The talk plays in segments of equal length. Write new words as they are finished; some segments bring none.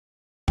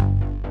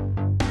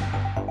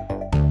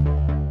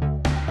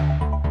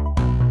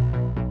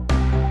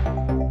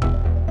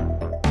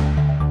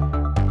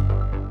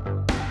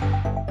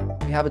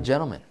we have a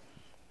gentleman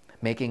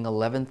making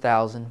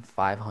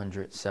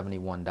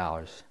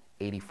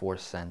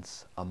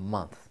 $11,571.84 a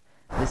month.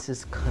 This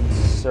is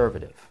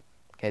conservative.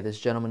 Okay, this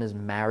gentleman is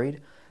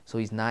married, so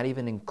he's not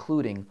even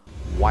including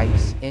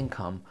wife's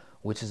income,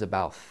 which is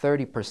about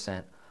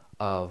 30%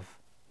 of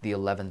the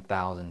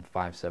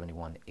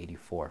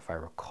 $11,571.84, if I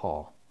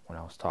recall when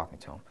I was talking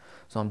to him.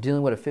 So I'm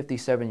dealing with a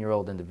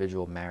 57-year-old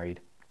individual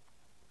married,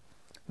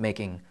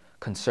 making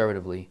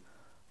conservatively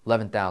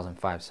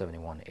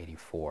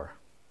 $11,571.84.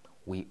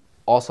 We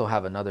also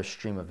have another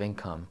stream of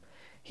income.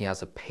 He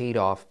has a paid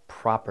off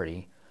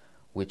property,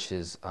 which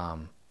is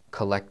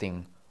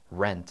collecting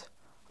rent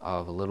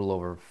of a little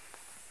over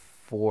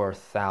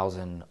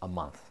 $4,000 a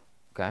month.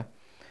 Okay,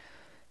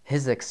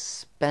 his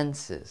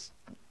expenses.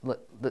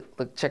 Look,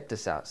 check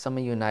this out. Some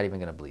of you are not even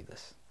going to believe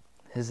this.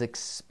 His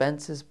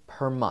expenses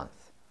per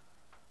month,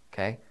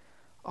 okay,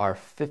 are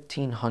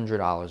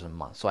 $1,500 a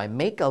month. So I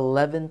make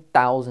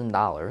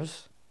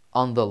 $11,000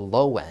 on the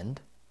low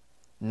end,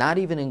 not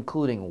even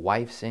including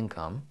wife's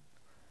income,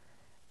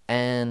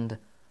 and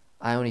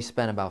I only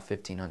spent about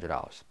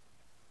 $1,500.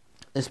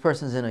 This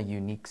person's in a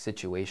unique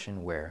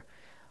situation where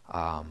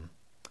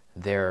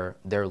they're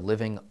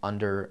living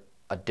under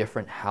a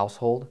different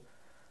household,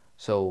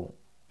 so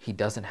he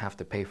doesn't have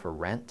to pay for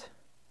rent.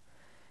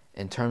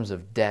 In terms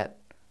of debt,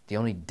 the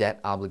only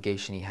debt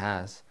obligation he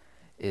has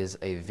is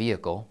a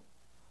vehicle.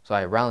 So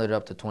I rounded it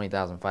up to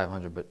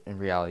 $20,500, but in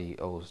reality he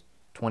owes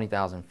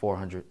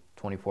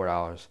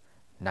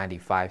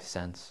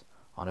 $20,424.95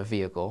 on a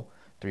vehicle.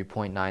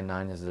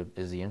 3.99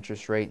 is the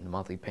interest rate, and the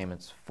monthly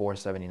payment's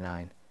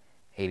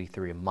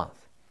 $479.83 a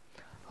month.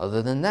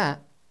 Other than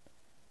that,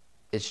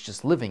 it's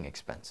just living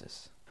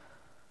expenses.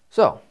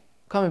 So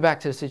coming back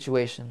to the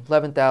situation,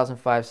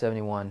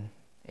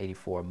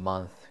 $11,571.84 a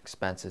month,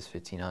 expenses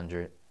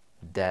 $1,500,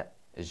 debt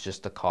is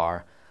just a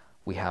car.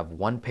 We have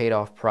one paid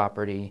off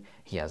property.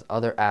 He has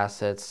other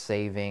assets,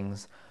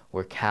 savings.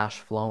 We're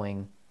cash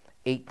flowing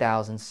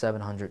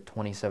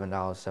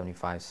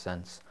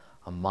 $8,727.75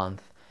 a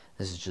month.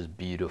 This is just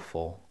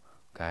beautiful,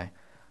 okay?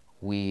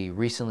 We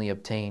recently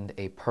obtained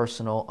a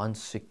personal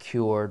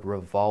unsecured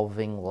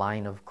revolving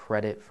line of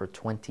credit for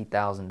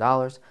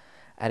 $20,000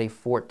 at a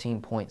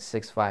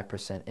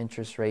 14.65%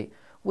 interest rate,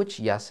 which,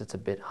 yes, it's a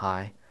bit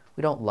high.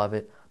 We don't love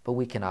it, but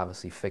we can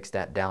obviously fix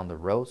that down the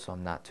road, so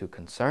I'm not too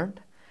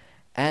concerned.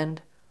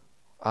 And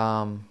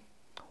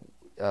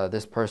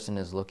this person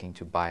is looking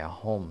to buy a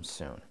home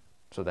soon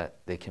so that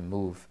they can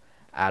move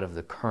out of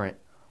the current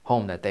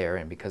home that they are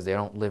in, because they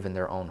don't live in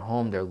their own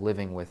home. They're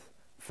living with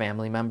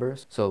family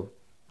members, so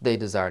they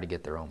desire to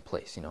get their own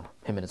place, you know,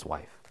 him and his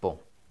wife. Boom.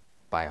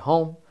 Buy a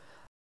home.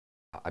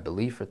 I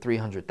believe for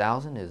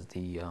 $300,000 is the,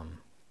 you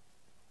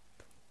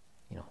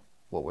know,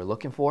 what we're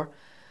looking for.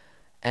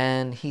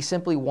 And he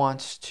simply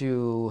wants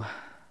to,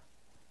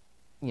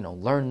 you know,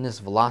 learn this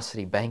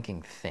velocity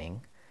banking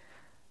thing,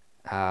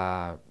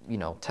 you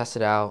know, test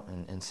it out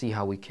and see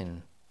how we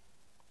can,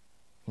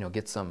 you know,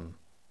 get some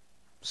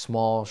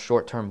small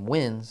short-term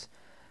wins.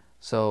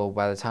 So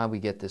by the time we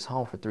get this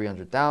home for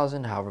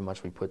 $300,000, however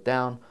much we put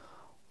down,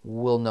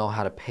 we'll know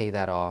how to pay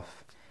that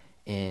off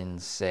in,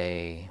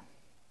 say,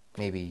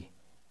 maybe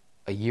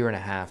a year and a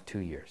half, 2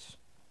 years.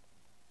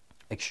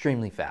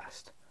 Extremely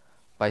fast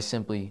by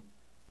simply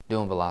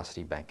doing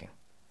velocity banking.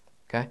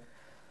 Okay?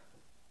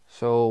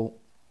 So,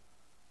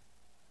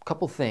 a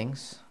couple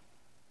things.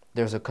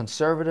 There's a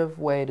conservative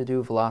way to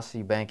do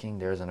velocity banking.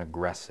 There's an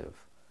aggressive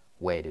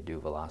way to do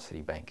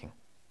velocity banking.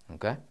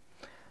 Okay?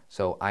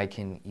 So I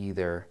can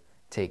either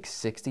take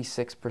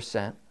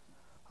 66%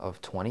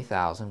 of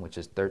 $20,000, which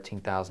is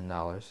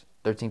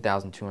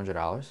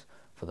 $13,200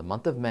 for the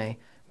month of May,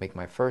 make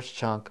my first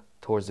chunk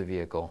towards the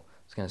vehicle.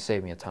 It's going to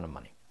save me a ton of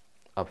money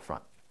up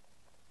front.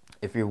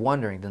 If you're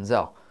wondering,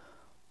 Denzel,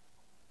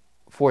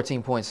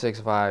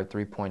 14.65,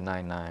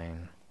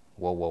 3.99,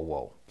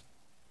 whoa.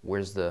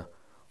 Where's the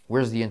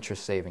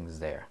interest savings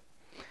there?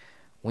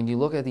 When you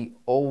look at the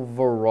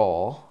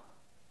overall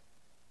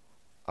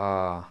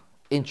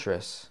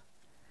interest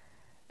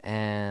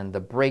and the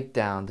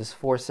breakdown, this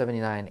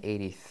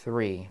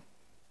 $479.83,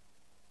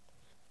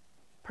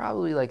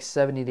 probably like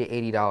 $70 to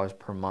 $80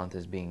 per month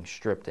is being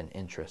stripped in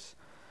interest.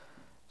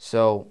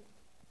 So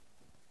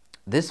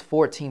this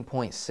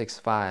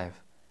 14.65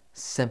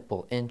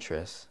 simple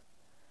interest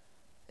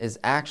is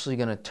actually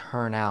going to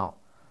turn out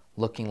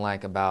looking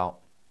like about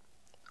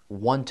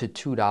 $1 to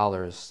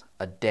 $2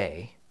 a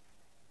day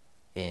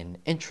in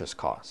interest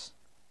costs.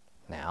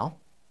 Now,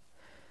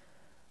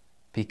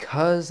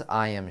 because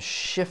I am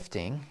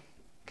shifting,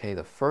 okay,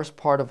 the first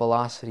part of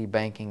velocity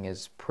banking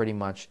is pretty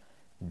much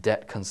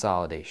debt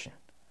consolidation,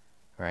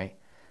 right?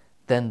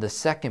 Then the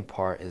second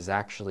part is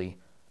actually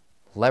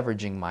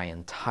leveraging my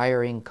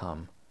entire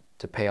income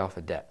to pay off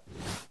a debt.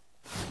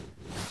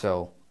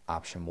 So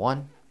option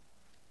one,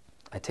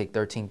 I take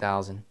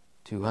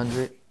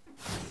 $13,200,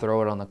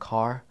 throw it on the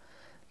car.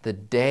 The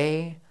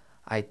day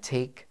I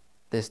take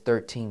this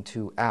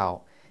 $13,200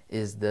 out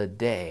is the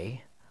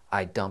day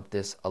I dump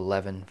this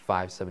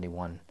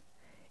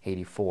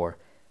 $11,571.84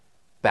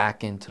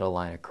 back into the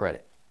line of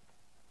credit.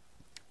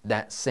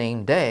 that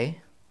same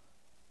day,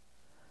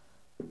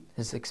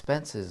 his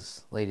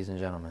expenses, ladies and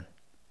gentlemen,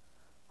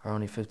 are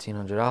only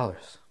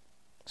 $1,500.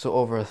 So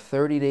over a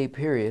 30-day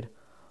period,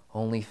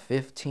 only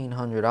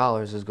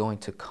 $1,500 is going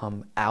to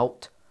come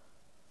out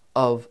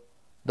of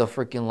the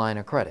freaking line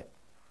of credit.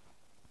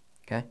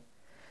 Okay?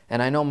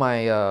 And I know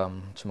my,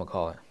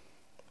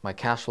 my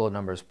cash flow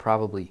number is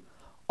probably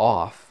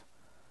off,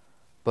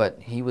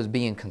 but he was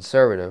being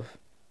conservative.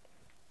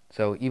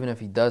 So even if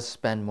he does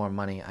spend more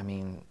money, I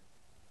mean,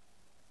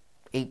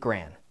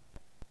 $8,000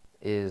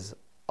 is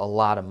a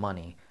lot of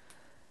money.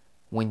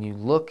 When you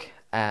look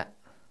at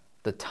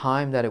the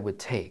time that it would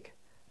take,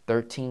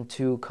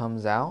 13.2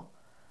 comes out,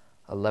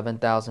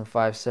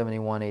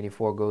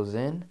 11,571.84 goes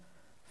in,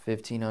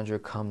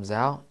 1,500 comes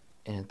out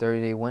in a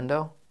 30-day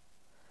window.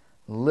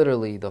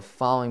 Literally the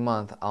following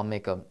month,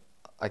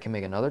 I can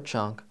make another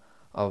chunk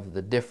of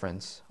the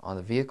difference on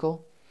the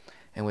vehicle,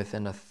 and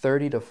within a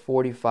 30 to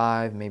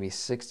 45, maybe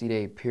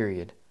 60-day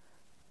period,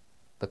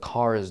 the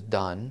car is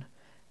done,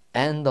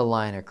 and the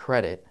line of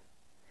credit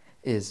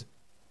is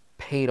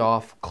paid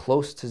off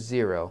close to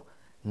zero,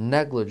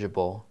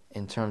 negligible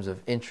in terms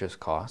of interest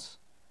costs.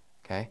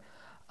 Okay,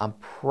 I'm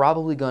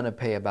probably going to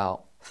pay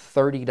about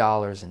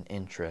 $30 in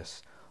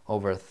interest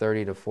over a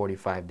 30 to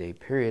 45-day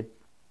period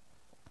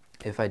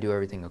if I do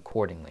everything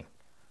accordingly.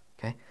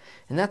 Okay,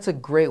 and that's a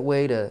great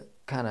way to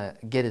kind of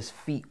get his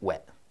feet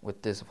wet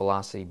with this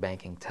velocity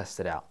banking, test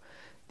it out.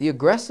 The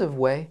aggressive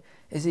way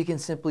is he can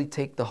simply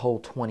take the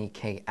whole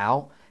 $20K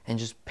out and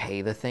just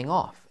pay the thing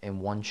off in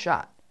one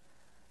shot,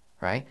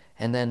 right?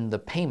 And then the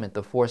payment,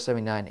 the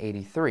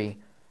 $479.83,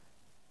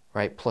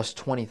 right, plus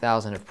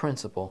 $20,000 of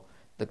principal,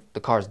 the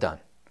car's done,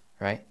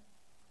 right?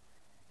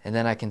 And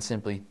then I can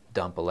simply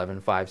dump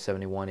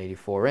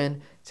 $11,571.84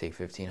 in, take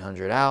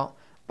 $1,500 out.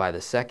 By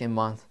the second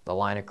month, the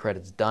line of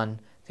credit's done.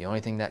 The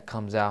only thing that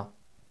comes out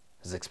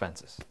is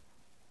expenses.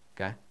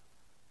 Okay?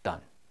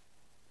 Done.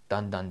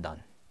 Done, done,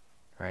 done.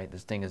 Right?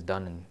 This thing is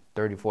done in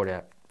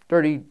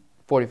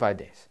 45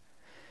 days.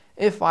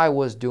 If I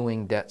was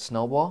doing debt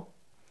snowball,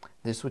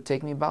 this would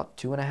take me about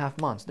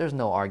 2.5 months. There's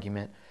no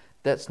argument.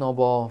 Debt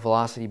snowball,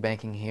 velocity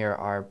banking here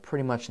are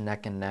pretty much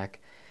neck and neck.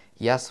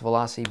 Yes,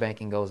 velocity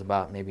banking goes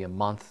about maybe a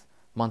month,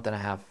 month and a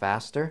half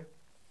faster,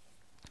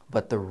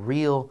 but the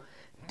real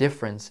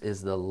difference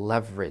is the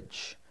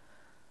leverage.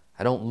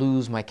 I don't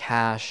lose my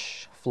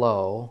cash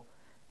flow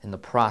in the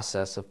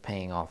process of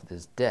paying off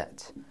this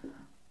debt.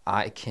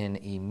 I can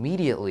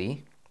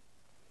immediately,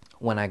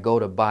 when I go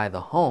to buy the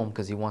home,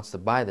 because he wants to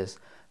buy this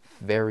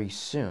very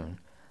soon,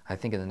 I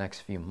think in the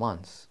next few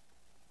months,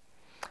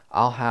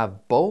 I'll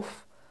have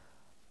both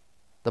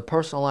the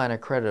personal line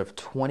of credit of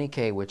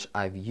 $20K, which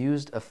I've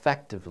used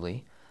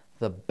effectively.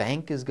 The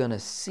bank is going to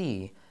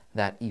see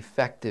that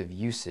effective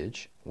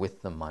usage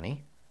with the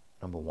money,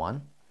 number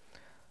one.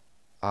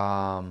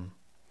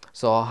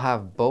 So I'll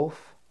have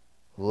both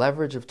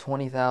leverage of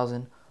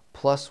 $20,000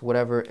 plus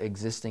whatever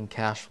existing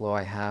cash flow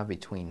I have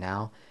between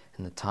now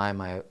and the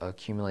time I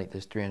accumulate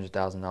this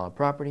 $300,000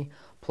 property,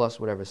 plus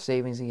whatever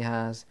savings he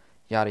has,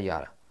 yada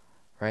yada,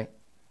 right?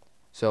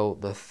 So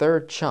the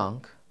third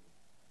chunk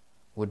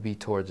would be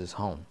towards his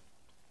home.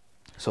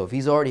 So if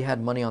he's already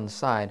had money on the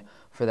side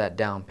for that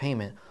down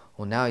payment,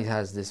 well, now he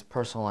has this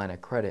personal line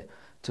of credit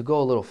to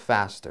go a little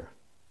faster.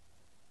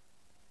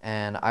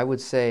 And I would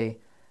say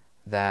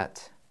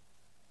that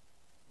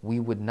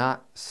we would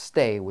not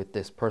stay with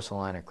this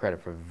personal line of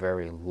credit for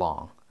very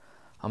long.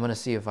 I'm going to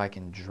see if I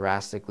can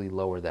drastically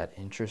lower that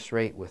interest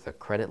rate with a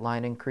credit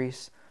line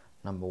increase,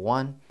 number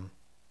one.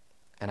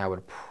 And I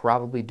would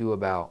probably do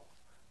about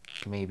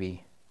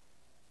maybe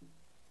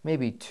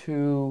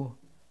 2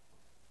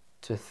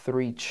 to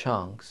 3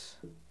 chunks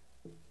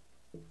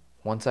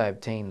once I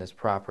obtain this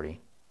property.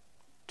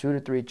 2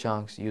 to 3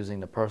 chunks using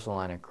the personal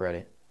line of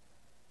credit.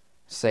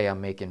 Say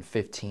I'm making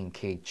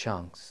 15K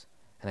chunks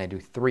and I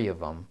do 3 of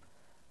them.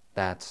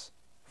 That's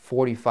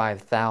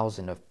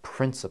 $45,000 of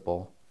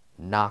principal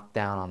knocked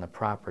down on the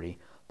property,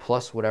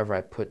 plus whatever I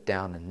put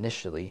down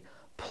initially,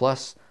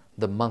 plus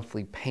the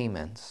monthly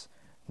payments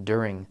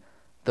during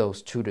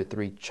those 2 to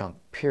 3 chunk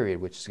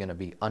period, which is going to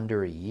be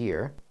under a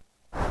year.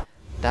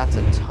 That's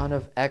a ton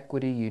of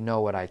equity. You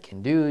know what I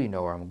can do. You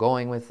know where I'm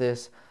going with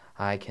this.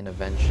 I can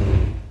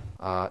eventually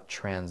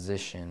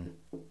transition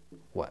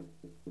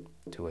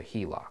to a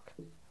HELOC,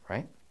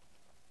 right?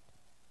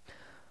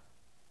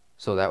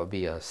 So that would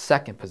be a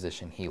second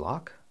position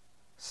HELOC,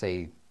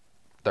 say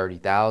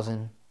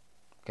 30,000,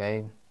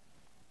 okay,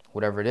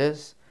 whatever it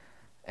is,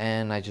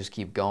 and I just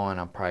keep going.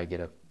 I'll probably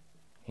get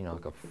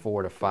like a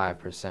 4 to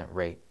 5%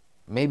 rate,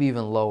 maybe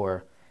even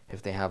lower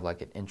if they have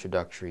like an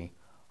introductory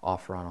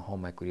offer on a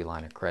home equity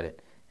line of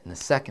credit in the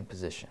second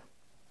position.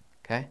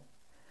 Okay.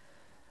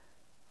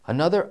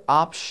 Another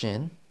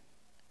option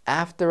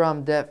after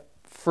I'm debt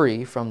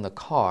free from the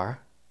car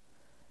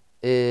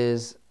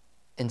is,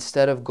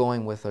 instead of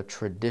going with a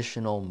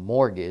traditional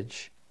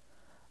mortgage,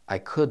 I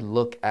could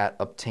look at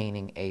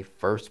obtaining a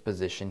first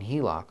position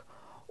HELOC,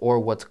 or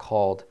what's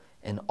called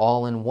an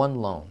all-in-one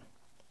loan.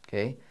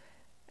 Okay.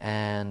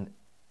 And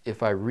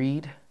if I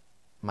read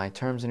my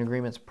terms and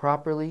agreements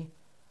properly,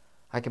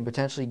 I can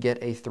potentially get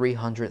a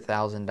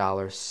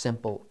 $300,000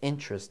 simple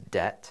interest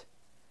debt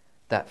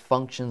that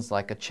functions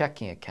like a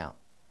checking account.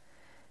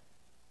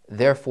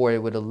 Therefore,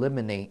 it would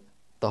eliminate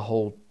the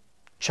whole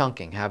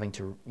chunking, having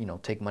to,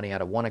 take money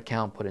out of one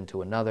account, put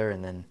into another,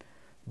 and then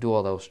do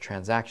all those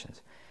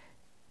transactions.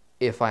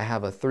 If I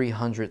have a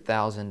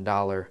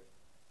 $300,000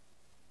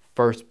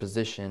 first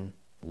position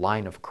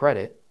line of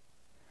credit,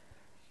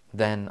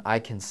 then I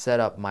can set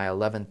up my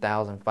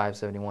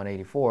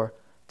 $11,571.84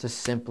 to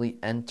simply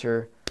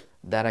enter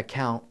that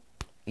account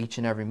each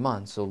and every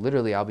month. So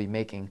literally I'll be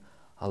making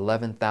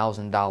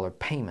 $11,000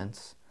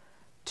 payments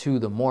to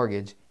the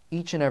mortgage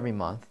each and every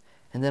month,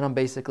 and then I'm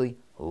basically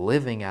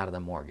living out of the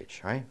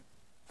mortgage, right?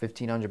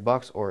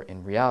 $1,500, or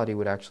in reality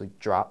would actually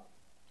drop,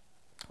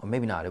 or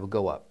maybe not, it would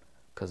go up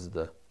because of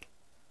the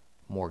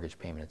mortgage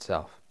payment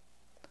itself.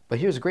 But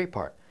here's the great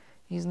part.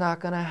 He's not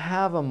going to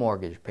have a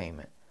mortgage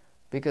payment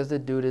because the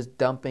dude is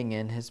dumping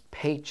in his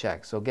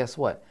paycheck. So guess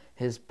what?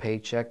 His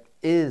paycheck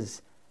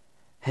is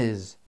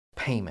his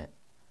payment,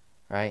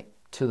 right,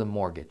 to the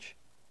mortgage.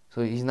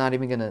 So he's not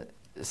even going to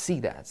see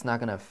that. It's not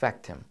going to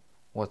affect him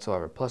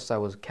whatsoever. Plus, I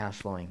was cash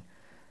flowing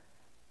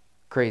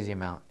crazy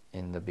amount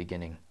in the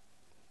beginning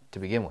to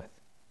begin with.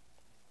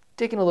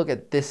 Taking a look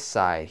at this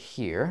side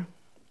here,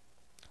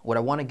 what I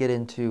want to get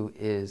into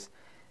is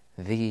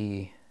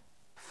the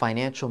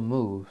financial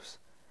moves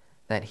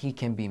that he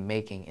can be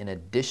making in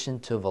addition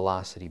to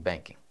velocity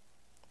banking.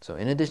 So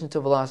in addition to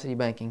velocity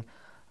banking,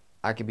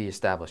 I could be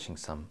establishing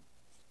some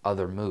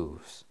other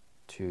moves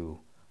to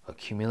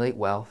accumulate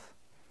wealth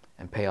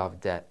and pay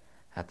off debt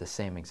at the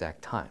same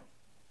exact time.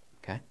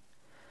 Okay?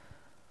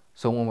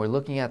 So when we're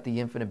looking at the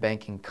infinite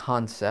banking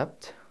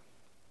concept,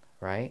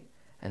 right,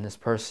 and this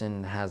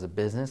person has a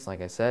business,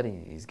 like I said,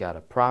 he's got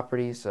a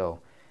property, so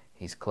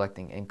he's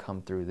collecting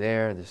income through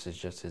there. This is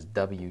just his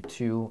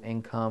W-2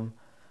 income.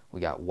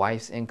 We got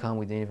wife's income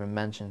we didn't even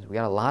mention. We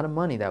got a lot of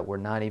money that we're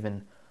not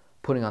even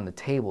putting on the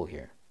table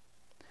here.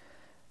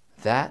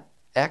 That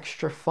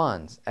extra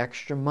funds,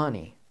 extra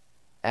money,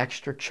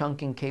 extra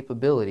chunking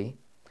capability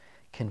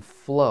can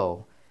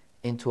flow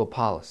into a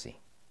policy.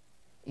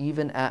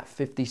 Even at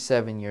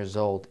 57 years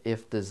old,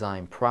 if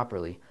designed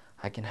properly,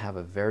 I can have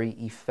a very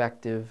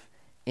effective,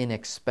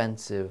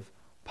 inexpensive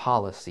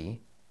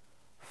policy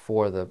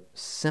for the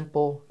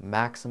simple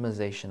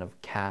maximization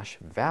of cash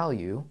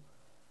value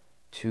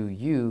to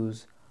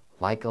use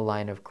like a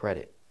line of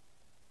credit,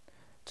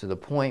 to the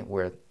point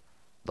where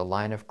the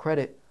line of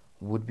credit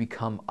would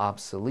become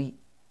obsolete.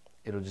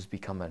 It'll just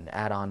become an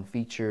add-on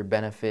feature,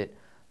 benefit.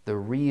 The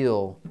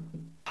real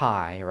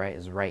high, right,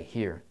 is right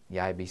here, the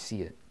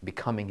IBC,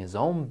 becoming his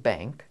own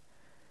bank,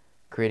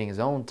 creating his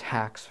own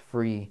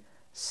tax-free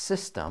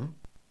system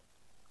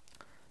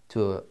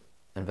to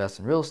invest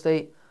in real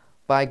estate,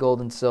 buy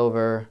gold and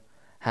silver,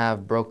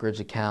 have brokerage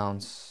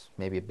accounts,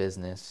 maybe a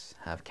business,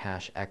 have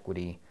cash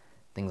equity,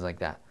 things like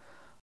that.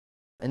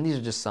 And these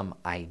are just some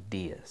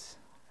ideas,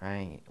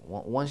 right?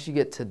 Once you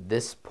get to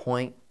this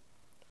point,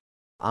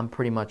 I'm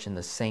pretty much in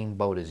the same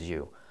boat as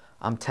you.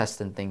 I'm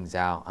testing things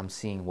out. I'm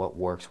seeing what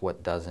works,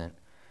 what doesn't.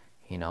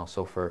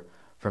 So for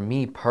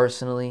me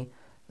personally,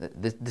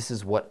 this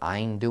is what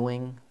I'm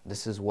doing.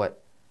 This is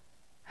what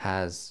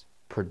has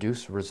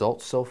produced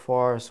results so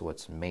far. So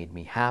it's made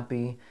me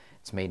happy.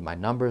 It's made my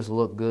numbers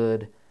look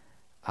good.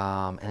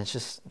 And it's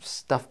just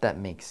stuff that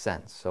makes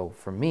sense. So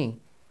for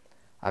me,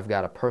 I've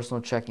got a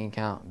personal checking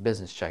account,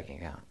 business checking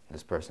account.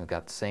 This person's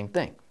got the same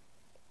thing.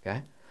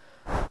 Okay?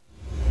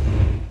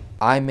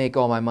 I make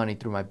all my money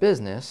through my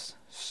business.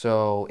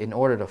 So in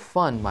order to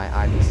fund my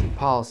IBC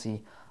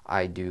policy,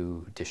 I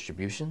do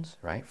distributions,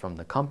 right, from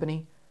the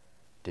company,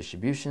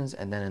 distributions,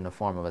 and then in the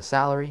form of a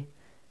salary,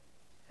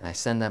 and I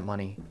send that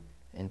money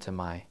into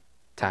my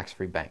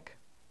tax-free bank.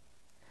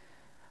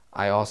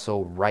 I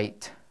also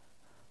write,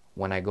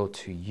 when I go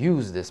to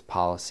use this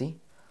policy,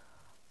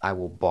 I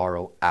will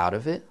borrow out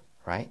of it,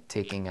 right,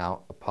 taking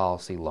out a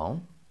policy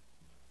loan.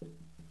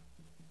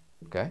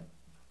 Okay?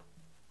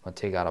 I'll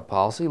take out a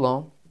policy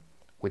loan,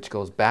 which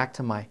goes back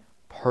to my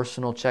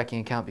personal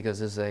checking account because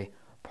this is a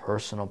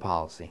personal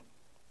policy.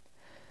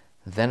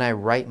 Then I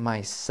write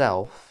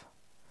myself,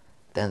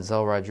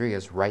 Denzel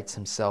Rodriguez writes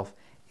himself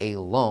a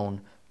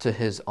loan to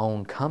his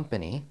own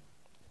company.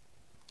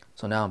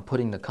 So now I'm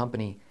putting the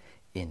company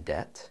in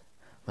debt.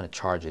 I'm going to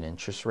charge an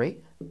interest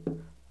rate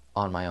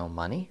on my own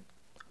money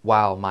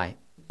while my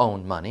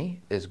own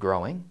money is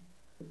growing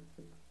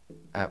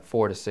at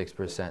 4 to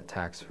 6%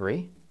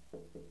 tax-free.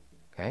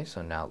 Okay,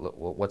 so now look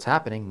what's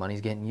happening.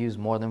 Money's getting used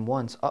more than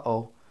once.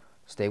 Uh-oh,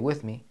 stay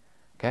with me.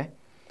 Okay,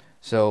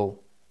 so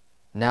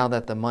now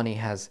that the money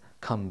has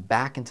come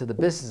back into the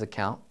business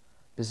account,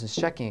 business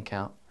checking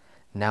account,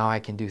 now I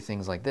can do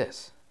things like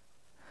this.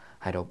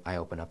 I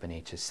open up an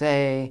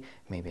HSA,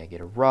 maybe I get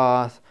a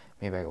Roth,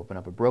 maybe I open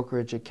up a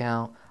brokerage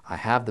account. I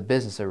have the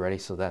business already,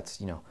 so that's,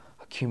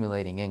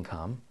 accumulating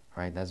income,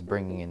 right? That's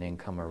bringing in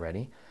income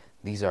already.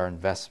 These are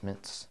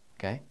investments,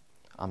 okay?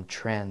 I'm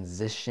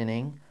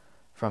transitioning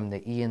from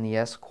the E and the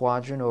S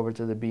quadrant over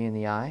to the B and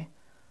the I,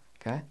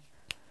 okay?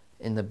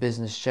 in the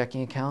business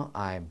checking account,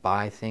 I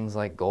buy things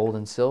like gold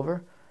and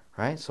silver,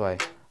 right? So I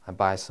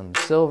buy some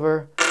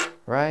silver,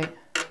 right?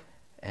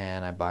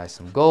 And I buy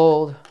some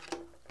gold.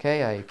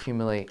 Okay, I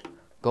accumulate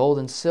gold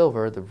and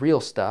silver, the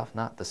real stuff,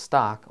 not the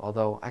stock,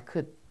 although I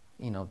could,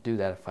 do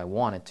that if I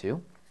wanted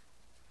to.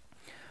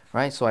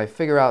 Right? So I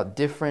figure out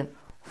different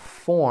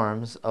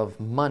forms of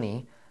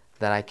money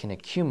that I can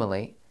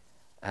accumulate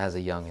as a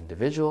young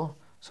individual.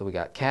 So we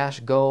got cash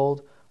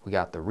gold, we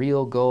got the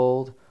real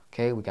gold,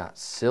 okay, we got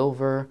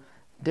silver,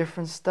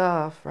 different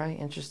stuff, right?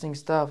 Interesting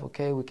stuff,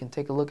 okay? We can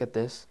take a look at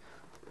this,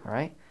 all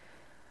right?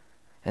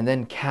 And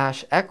then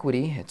cash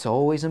equity, it's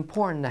always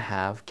important to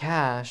have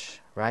cash,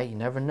 right? You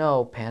never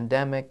know,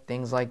 pandemic,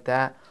 things like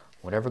that,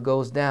 whatever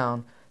goes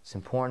down, it's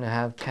important to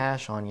have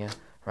cash on you,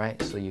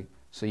 right?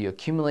 So you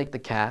accumulate the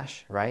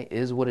cash, right?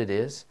 Is what it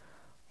is,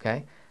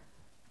 okay?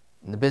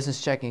 In the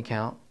business checking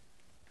account,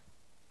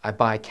 I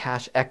buy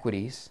cash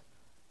equities,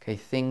 okay?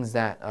 Things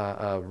that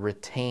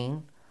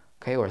retain,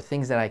 okay? Or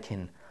things that I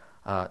can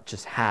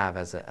just have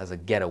as a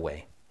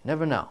getaway. You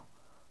never know,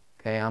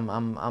 okay?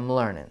 I'm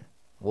learning.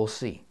 We'll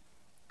see,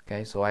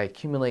 okay? So I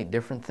accumulate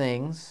different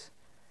things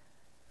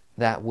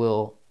that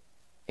will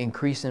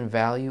increase in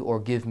value or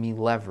give me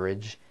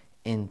leverage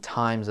in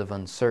times of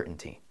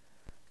uncertainty,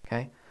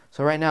 okay?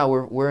 So right now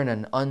we're in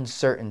an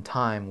uncertain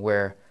time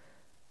where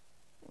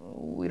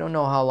we don't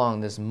know how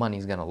long this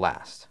money's going to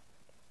last.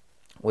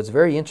 What's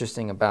very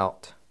interesting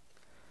about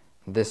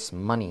this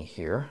money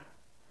here,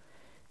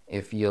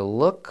 if you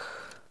look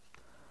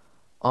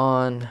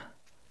on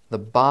the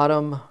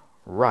bottom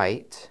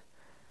right,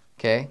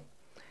 okay,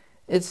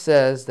 it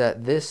says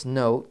that this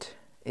note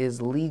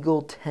is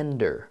legal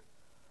tender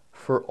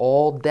for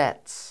all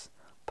debts,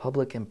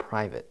 public and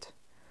private.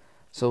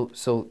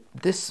 So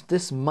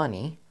this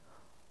money,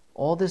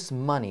 all this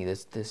money,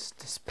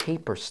 this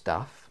paper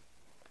stuff,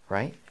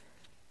 right?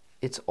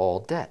 It's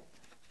all debt,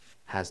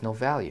 has no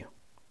value.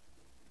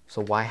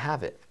 So why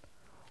have it?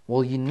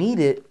 Well, you need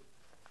it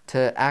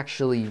to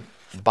actually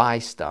buy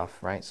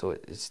stuff, right? So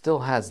it still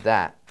has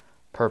that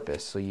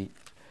purpose. So you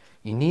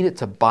need it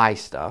to buy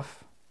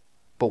stuff,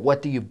 but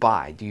what do you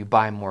buy? Do you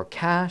buy more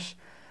cash?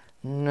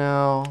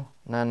 No,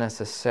 not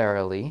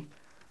necessarily.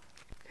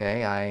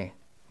 Okay, I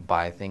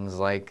buy things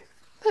like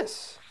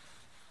this.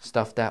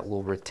 Stuff that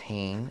will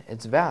retain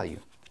its value.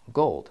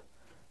 Gold,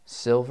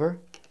 silver,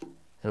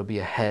 it'll be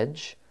a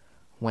hedge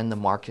when the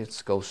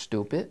markets go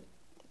stupid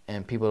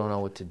and people don't know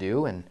what to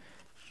do and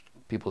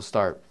people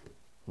start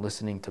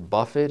listening to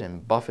Buffett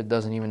and Buffett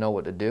doesn't even know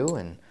what to do,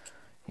 and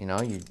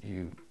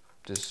you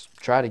just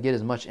try to get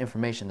as much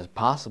information as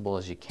possible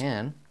as you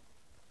can,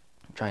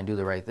 try and do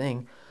the right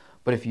thing.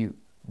 But if you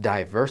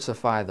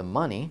diversify the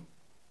money,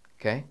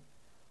 okay,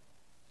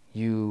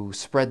 you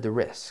spread the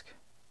risk.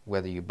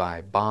 Whether you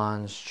buy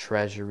bonds,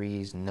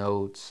 treasuries,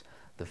 notes,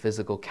 the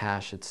physical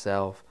cash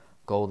itself,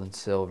 gold and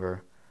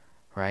silver,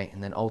 right?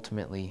 And then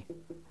ultimately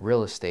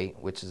real estate,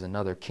 which is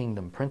another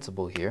kingdom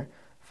principle here.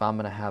 If I'm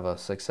going to have a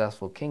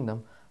successful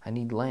kingdom, I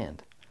need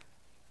land.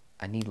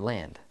 I need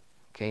land,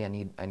 okay?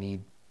 I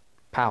need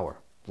power.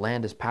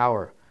 Land is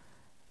power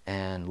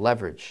and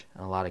leverage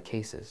in a lot of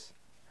cases,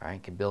 all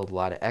right? Can build a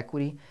lot of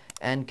equity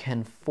and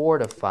can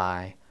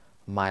fortify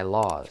my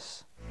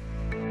laws.